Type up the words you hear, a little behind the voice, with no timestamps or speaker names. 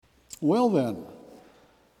Well then,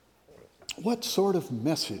 what sort of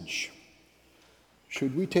message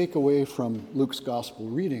should we take away from Luke's gospel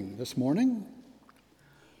reading this morning?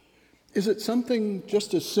 Is it something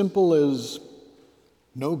just as simple as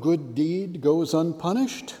no good deed goes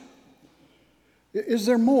unpunished? Is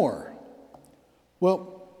there more?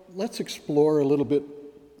 Well, let's explore a little bit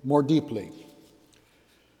more deeply.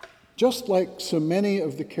 Just like so many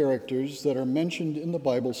of the characters that are mentioned in the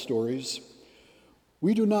Bible stories,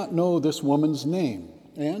 we do not know this woman's name,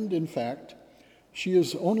 and in fact, she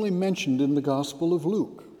is only mentioned in the Gospel of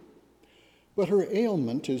Luke. But her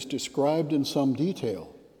ailment is described in some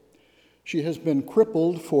detail. She has been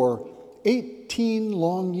crippled for 18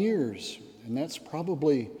 long years, and that's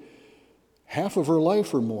probably half of her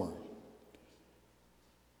life or more.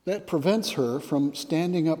 That prevents her from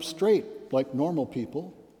standing up straight like normal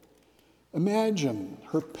people. Imagine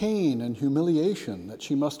her pain and humiliation that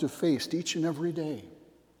she must have faced each and every day.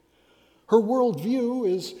 Her worldview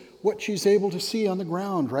is what she's able to see on the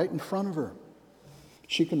ground right in front of her.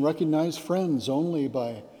 She can recognize friends only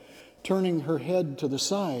by turning her head to the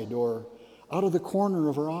side or out of the corner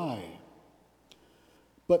of her eye.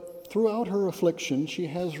 But throughout her affliction, she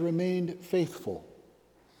has remained faithful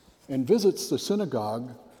and visits the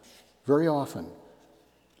synagogue very often.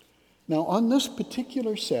 Now, on this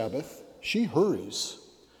particular Sabbath, she hurries,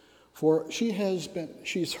 for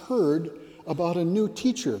she's heard about a new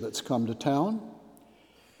teacher that's come to town,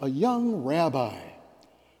 a young rabbi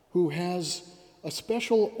who has a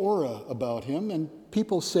special aura about him, and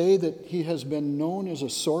people say that he has been known as a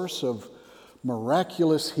source of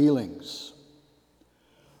miraculous healings.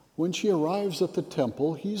 When she arrives at the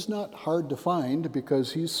temple, he's not hard to find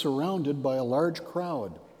because he's surrounded by a large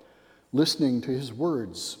crowd listening to his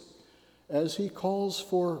words as he calls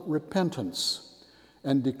for repentance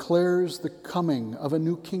and declares the coming of a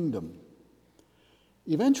new kingdom.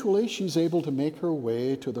 Eventually, she's able to make her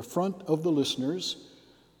way to the front of the listeners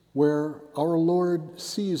where our Lord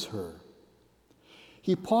sees her.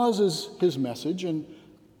 He pauses his message and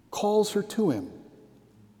calls her to him.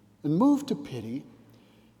 And moved to pity,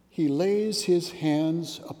 he lays his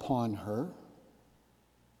hands upon her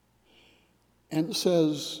and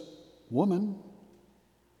says, "Woman,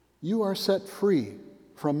 you are set free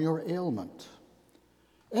from your ailment."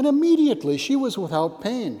 And immediately she was without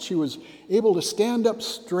pain. She was able to stand up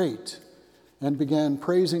straight and began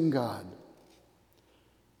praising God.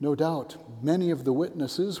 No doubt, many of the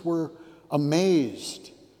witnesses were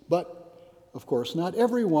amazed, but of course, not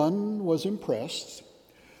everyone was impressed.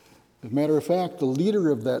 As a matter of fact, the leader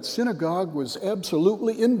of that synagogue was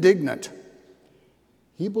absolutely indignant.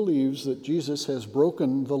 He believes that Jesus has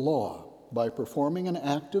broken the law by performing an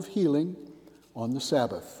act of healing on the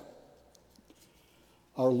Sabbath.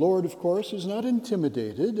 Our Lord, of course, is not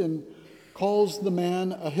intimidated and calls the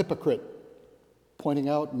man a hypocrite, pointing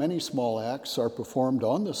out many small acts are performed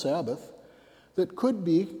on the Sabbath that could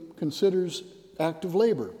be considered active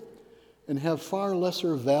labor and have far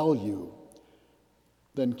lesser value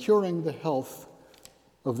than curing the health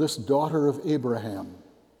of this daughter of Abraham.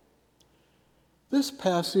 This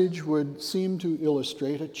passage would seem to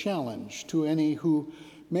illustrate a challenge to any who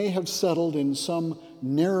may have settled in some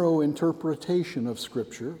narrow interpretation of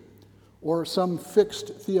Scripture or some fixed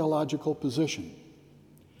theological position,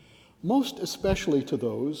 most especially to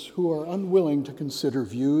those who are unwilling to consider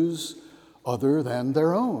views other than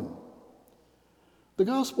their own. The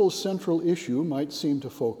gospel's central issue might seem to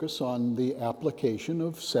focus on the application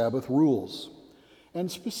of Sabbath rules, and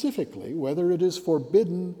specifically whether it is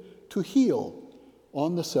forbidden to heal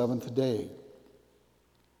on the seventh day.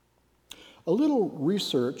 A little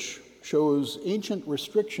research shows ancient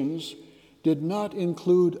restrictions did not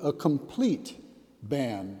include a complete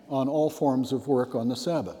ban on all forms of work on the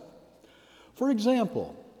Sabbath. For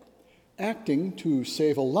example, acting to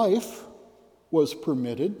save a life was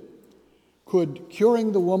permitted. Could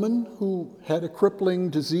curing the woman who had a crippling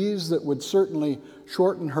disease that would certainly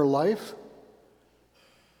shorten her life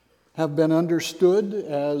have been understood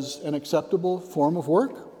as an acceptable form of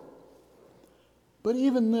work? But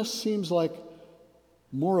even this seems like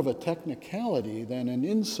more of a technicality than an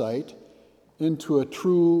insight into a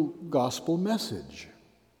true gospel message.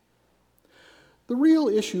 The real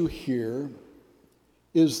issue here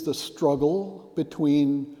is the struggle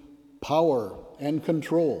between power and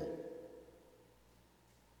control.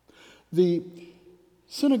 The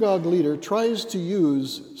synagogue leader tries to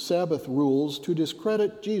use Sabbath rules to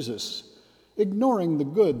discredit Jesus, ignoring the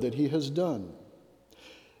good that he has done.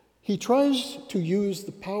 He tries to use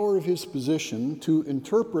the power of his position to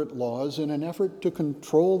interpret laws in an effort to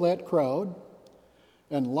control that crowd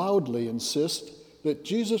and loudly insist that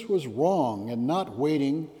Jesus was wrong in not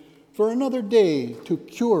waiting for another day to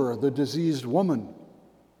cure the diseased woman.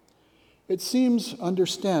 It seems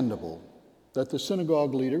understandable that the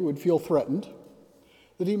synagogue leader would feel threatened,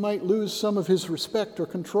 that he might lose some of his respect or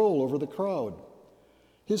control over the crowd.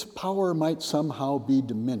 His power might somehow be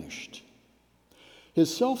diminished.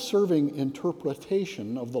 His self-serving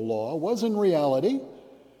interpretation of the law was in reality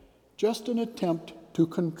just an attempt to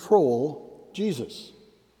control Jesus.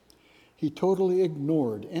 He totally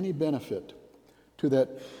ignored any benefit to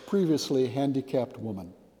that previously handicapped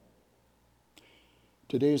woman.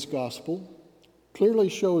 Today's gospel clearly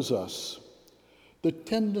shows us the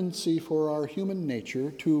tendency for our human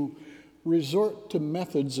nature to resort to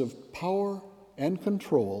methods of power and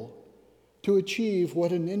control to achieve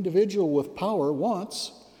what an individual with power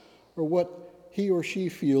wants or what he or she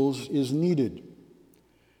feels is needed.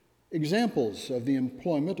 Examples of the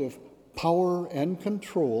employment of power and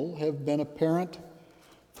control have been apparent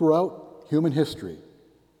throughout human history.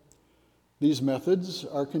 These methods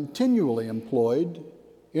are continually employed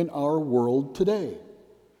in our world today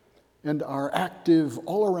and are active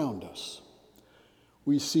all around us.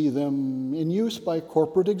 We see them in use by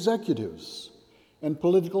corporate executives and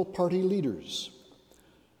political party leaders.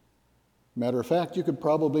 Matter of fact, you could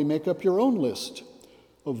probably make up your own list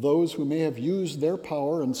of those who may have used their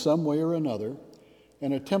power in some way or another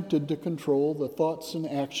and attempted to control the thoughts and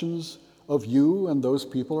actions of you and those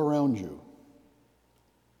people around you.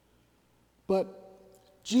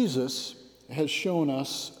 But Jesus has shown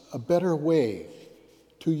us a better way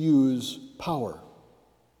to use power.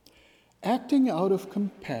 Acting out of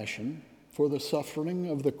compassion for the suffering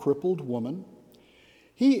of the crippled woman,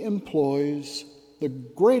 he employs the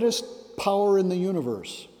greatest power in the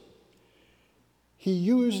universe. He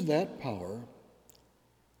used that power,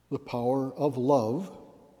 the power of love,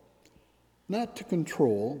 not to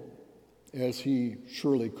control, as he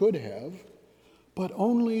surely could have, but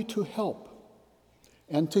only to help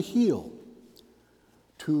and to heal,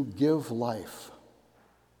 to give life.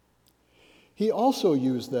 He also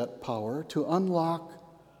used that power to unlock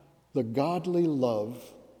the godly love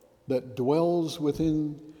that dwells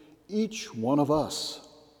within each one of us.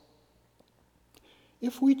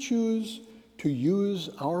 If we choose to use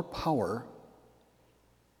our power,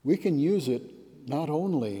 we can use it not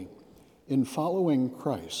only in following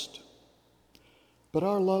Christ, but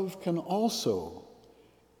our love can also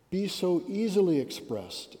be so easily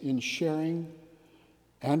expressed in sharing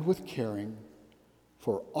and with caring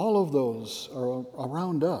for all of those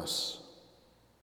around us